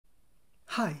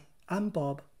Hi, I'm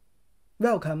Bob.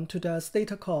 Welcome to the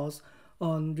Stata course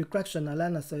on regression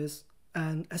analysis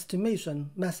and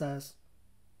estimation methods.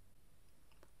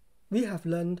 We have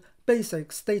learned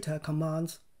basic Stata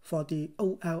commands for the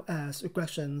OLS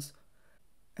regressions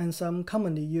and some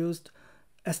commonly used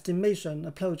estimation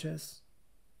approaches.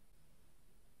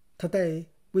 Today,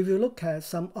 we will look at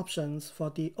some options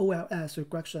for the OLS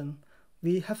regression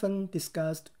we haven't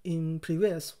discussed in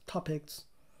previous topics,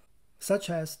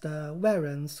 such as the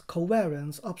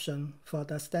variance-covariance option for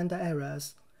the standard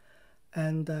errors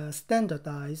and the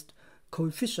standardized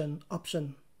coefficient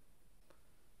option.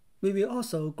 We will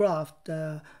also graph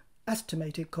the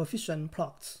estimated coefficient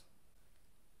plots.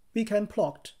 We can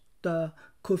plot the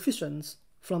coefficients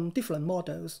from different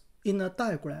models in a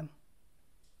diagram.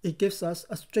 It gives us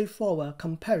a straightforward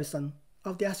comparison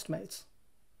of the estimates.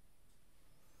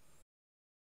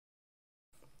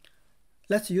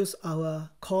 Let's use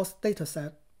our course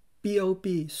dataset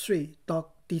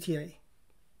bob3.dta.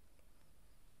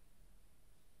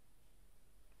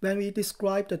 When we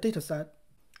describe the dataset,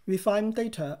 we find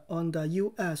data on the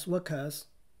U.S. workers'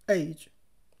 age,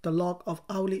 the log of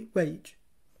hourly wage,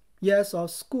 years of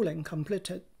schooling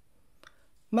completed,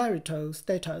 marital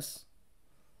status,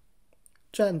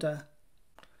 gender,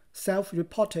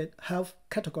 self-reported health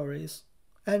categories,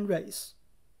 and race.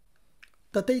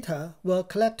 The data were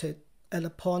collected at a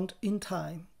point in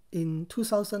time in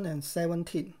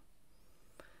 2017.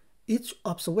 Each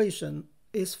observation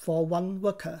is for one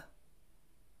worker.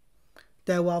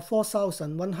 There were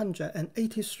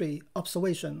 4,183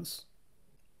 observations.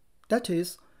 That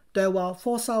is, there were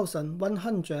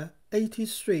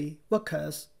 4,183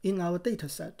 workers in our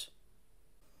dataset.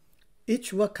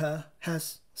 Each worker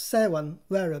has 7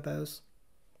 variables: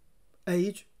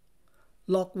 age,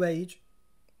 log wage,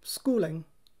 schooling,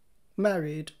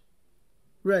 married,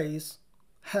 race,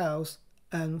 health,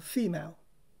 and female.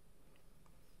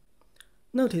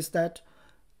 Notice that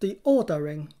the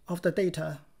ordering of the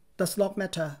data does not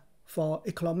matter for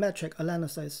econometric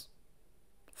analysis.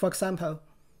 For example,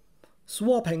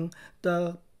 swapping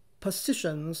the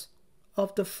positions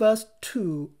of the first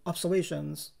 2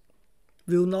 observations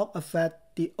will not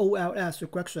affect the OLS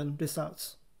regression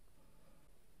results.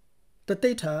 The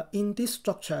data in this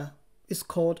structure is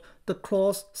called the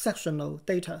cross-sectional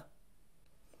data.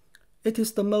 It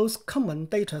is the most common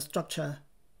data structure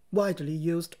widely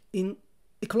used in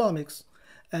economics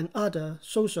and other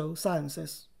social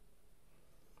sciences.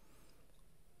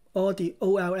 All the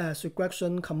OLS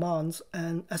regression commands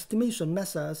and estimation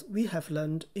methods we have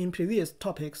learned in previous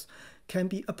topics can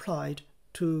be applied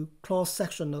to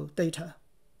cross-sectional data.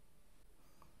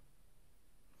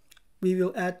 We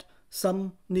will add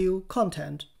some new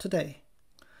content today.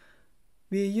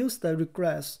 We use the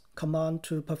regress command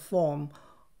to perform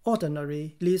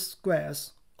ordinary least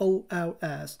squares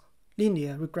OLS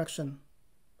linear regression.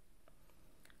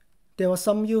 There are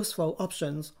some useful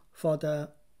options for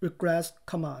the regress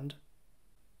command.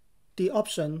 The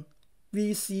option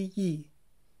VCE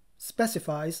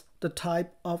specifies the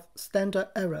type of standard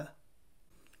error.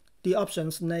 The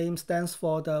option's name stands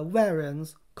for the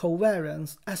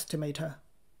variance-covariance estimator.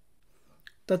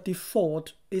 The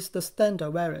default is the standard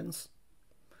variance.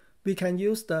 We can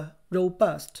use the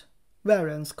robust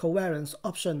variance-covariance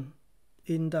option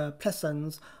in the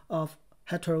presence of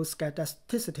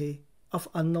heteroscedasticity of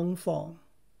unknown form.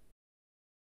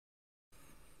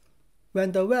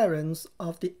 When the variance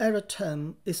of the error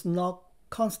term is not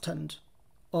constant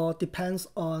or depends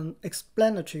on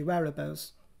explanatory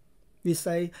variables, we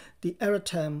say the error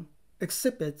term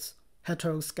exhibits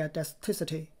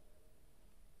heteroscedasticity.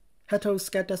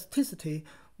 Heteroscedasticity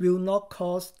will not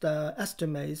cause the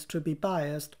estimates to be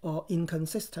biased or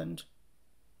inconsistent.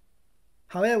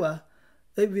 However,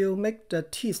 it will make the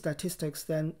t-statistics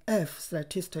and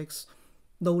f-statistics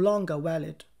no longer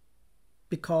valid,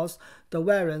 because the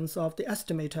variance of the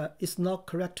estimator is not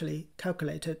correctly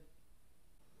calculated.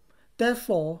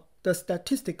 Therefore, the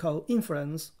statistical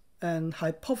inference and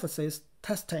hypothesis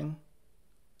testing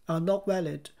are not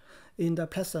valid in the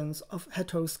presence of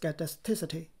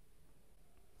heteroscedasticity.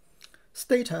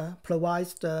 Stata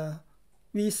provides the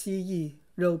VCE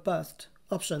robust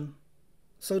option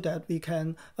so that we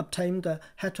can obtain the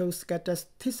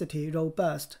heteroscedasticity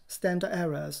robust standard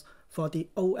errors for the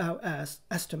OLS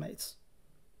estimates.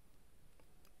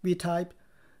 We type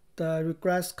the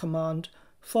regress command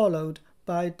followed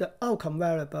by the outcome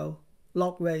variable,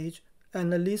 log wage,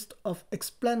 and a list of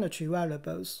explanatory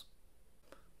variables.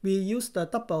 We use the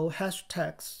double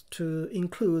hashtags to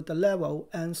include the level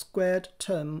and squared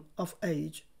term of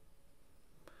age.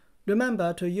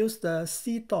 Remember to use the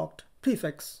c-doct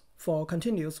prefix for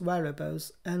continuous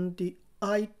variables and the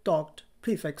i-doct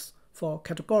prefix for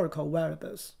categorical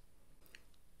variables.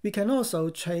 We can also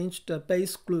change the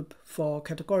base group for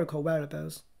categorical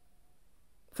variables.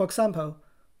 For example,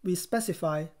 we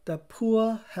specify the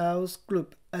poor health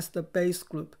group as the base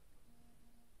group.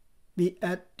 We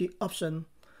add the option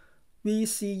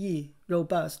VCE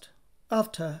robust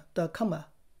after the comma.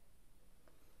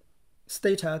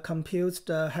 Stata computes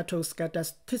the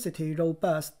heteroscedasticity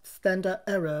robust standard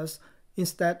errors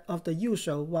instead of the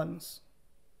usual ones.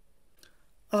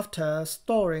 After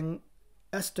storing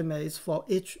estimates for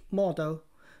each model,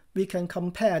 we can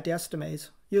compare the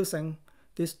estimates using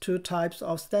these two types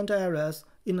of standard errors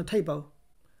in a table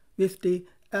with the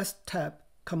stab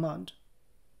command.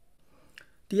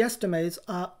 The estimates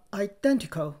are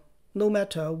identical no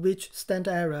matter which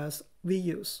standard errors we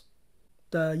use,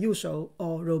 the usual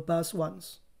or robust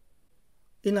ones.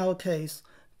 In our case,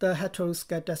 the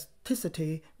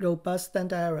heteroscedasticity robust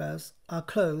standard errors are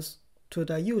close to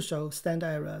the usual standard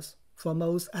errors for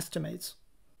most estimates,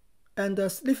 and the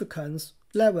significance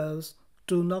levels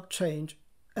do not change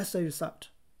as a result.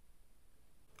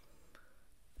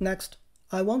 Next,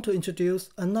 I want to introduce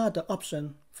another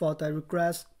option for the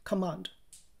regress command.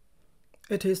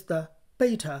 It is the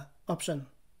beta option.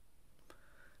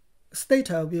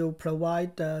 Stata will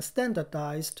provide the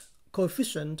standardized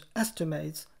coefficient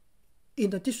estimates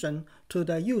in addition to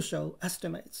the usual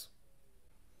estimates.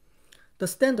 The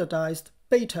standardized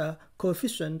beta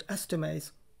coefficient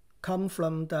estimates come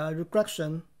from the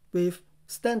regression with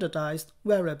standardized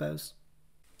variables.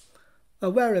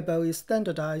 A variable is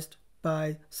standardized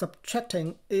by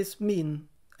subtracting its mean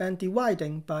and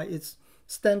dividing by its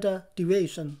standard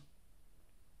deviation.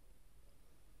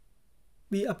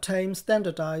 We obtain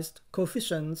standardized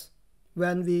coefficients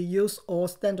when we use all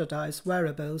standardized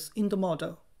variables in the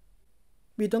model.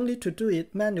 We don't need to do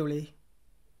it manually.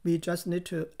 We just need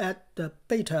to add the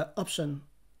beta option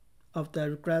of the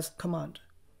regress command.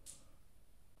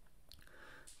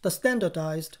 The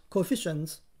standardized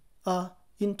coefficients are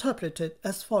interpreted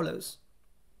as follows.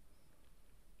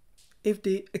 If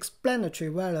the explanatory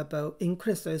variable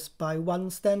increases by one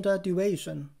standard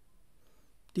deviation,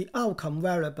 the outcome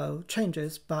variable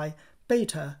changes by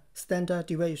beta standard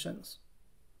deviations.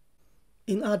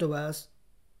 In other words,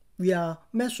 we are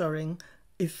measuring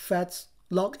effects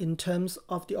not in terms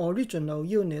of the original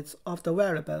units of the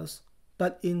variables,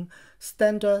 but in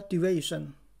standard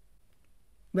deviation.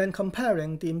 When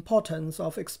comparing the importance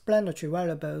of explanatory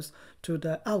variables to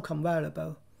the outcome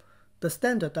variable, the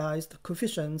standardized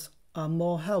coefficients are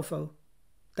more helpful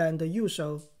than the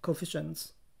usual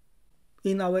coefficients.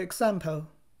 In our example,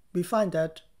 we find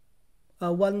that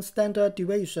a one standard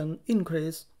deviation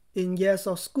increase in years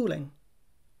of schooling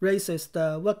raises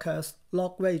the workers'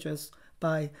 log wages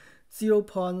by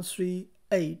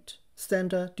 0.38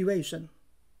 standard deviation.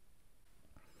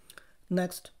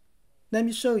 Next, let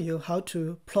me show you how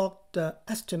to plot the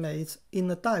estimates in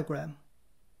a diagram.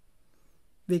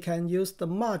 We can use the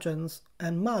margins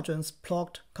and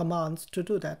marginsplot commands to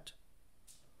do that.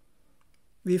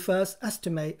 We first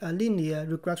estimate a linear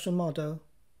regression model.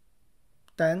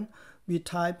 Then we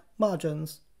type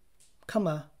margins,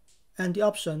 comma, and the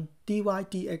option dy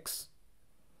dx.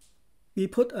 We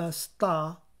put a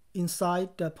star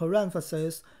inside the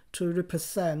parentheses to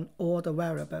represent all the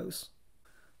variables.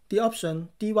 The option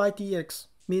dy dx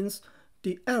means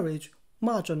the average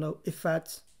marginal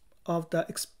effects of the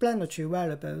explanatory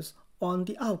variables on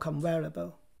the outcome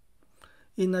variable.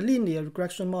 In a linear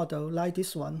regression model like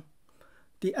this one,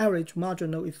 the average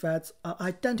marginal effects are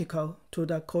identical to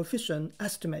the coefficient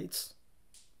estimates.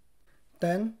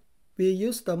 Then, we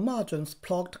use the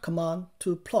marginsplot command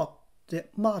to plot the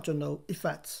marginal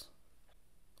effects.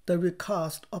 The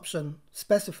recast option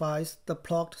specifies the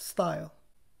plot style.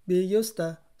 We use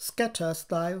the scatter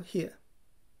style here.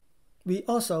 We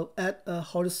also add a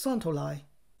horizontal line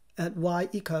at y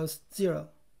equals 0.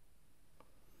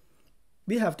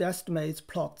 We have the estimates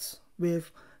plots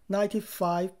with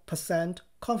 95%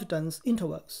 confidence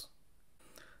intervals.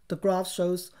 The graph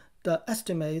shows the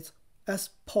estimates as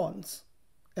points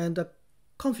and the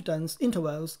confidence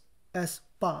intervals as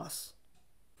bars.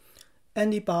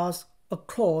 Any bars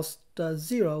across the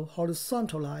 0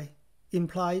 horizontal line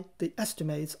imply the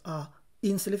estimates are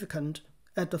insignificant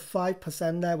at the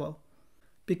 5% level,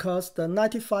 because the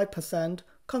 95%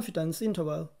 confidence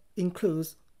interval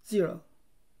includes 0.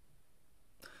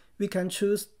 We can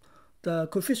choose the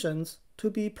coefficients to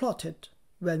be plotted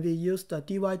when we use the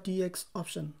dy dx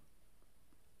option.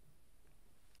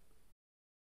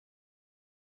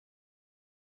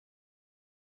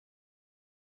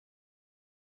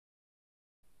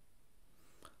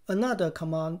 Another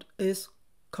command is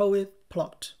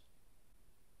coefplot.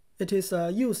 It is a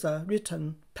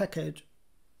user-written package.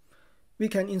 We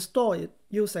can install it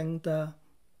using the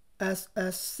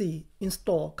ssc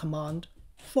install command,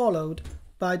 followed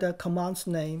by the command's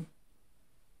name,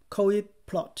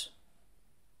 coefplot.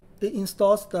 It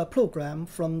installs the program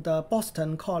from the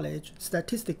Boston College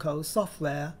Statistical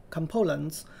Software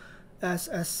Components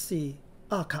SSC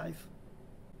archive.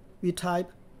 We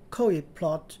type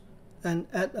coefplot and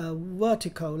add a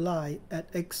vertical line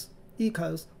at x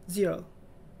equals 0.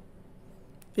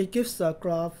 It gives a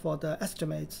graph for the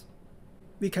estimates.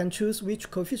 We can choose which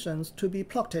coefficients to be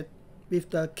plotted with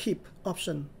the Keep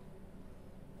option.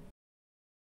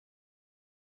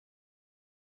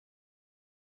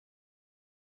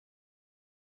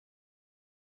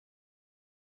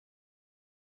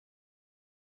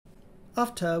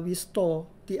 After we store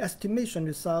the estimation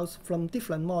results from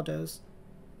different models,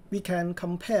 we can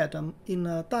compare them in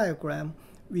a diagram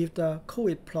with the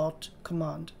coefplot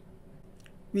command.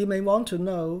 We may want to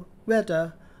know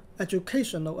whether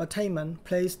educational attainment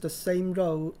plays the same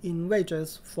role in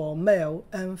wages for male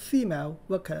and female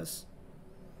workers.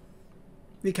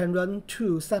 We can run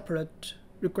two separate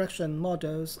regression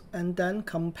models and then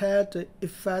compare the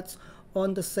effects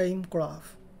on the same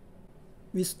graph.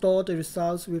 We store the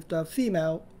results with the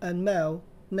female and male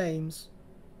names.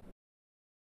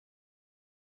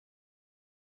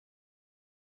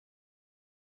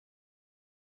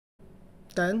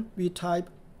 Then we type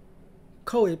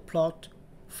coefplot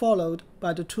followed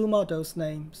by the two models'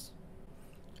 names.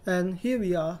 And here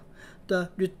we are. The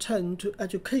return to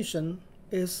education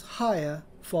is higher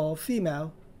for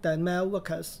female than male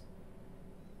workers,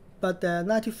 but their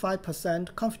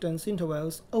 95% confidence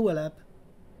intervals overlap.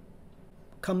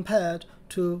 Compared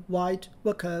to white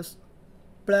workers,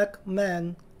 black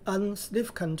men earn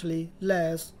significantly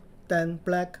less than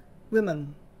black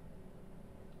women.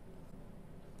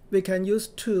 We can use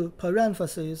two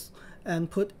parentheses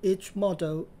and put each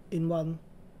model in one.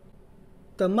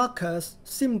 The markers,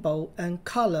 symbol, and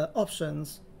color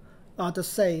options are the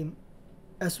same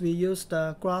as we use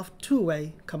the graph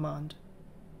two-way command.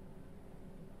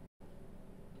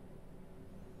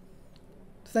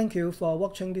 Thank you for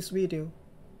watching this video.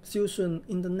 See you soon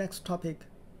in the next topic.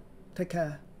 Take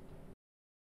care.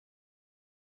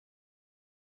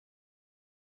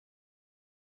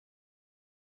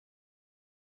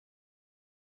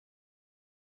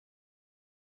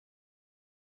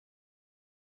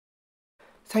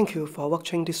 Thank you for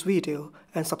watching this video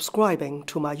and subscribing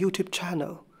to my YouTube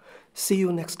channel. See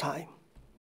you next time.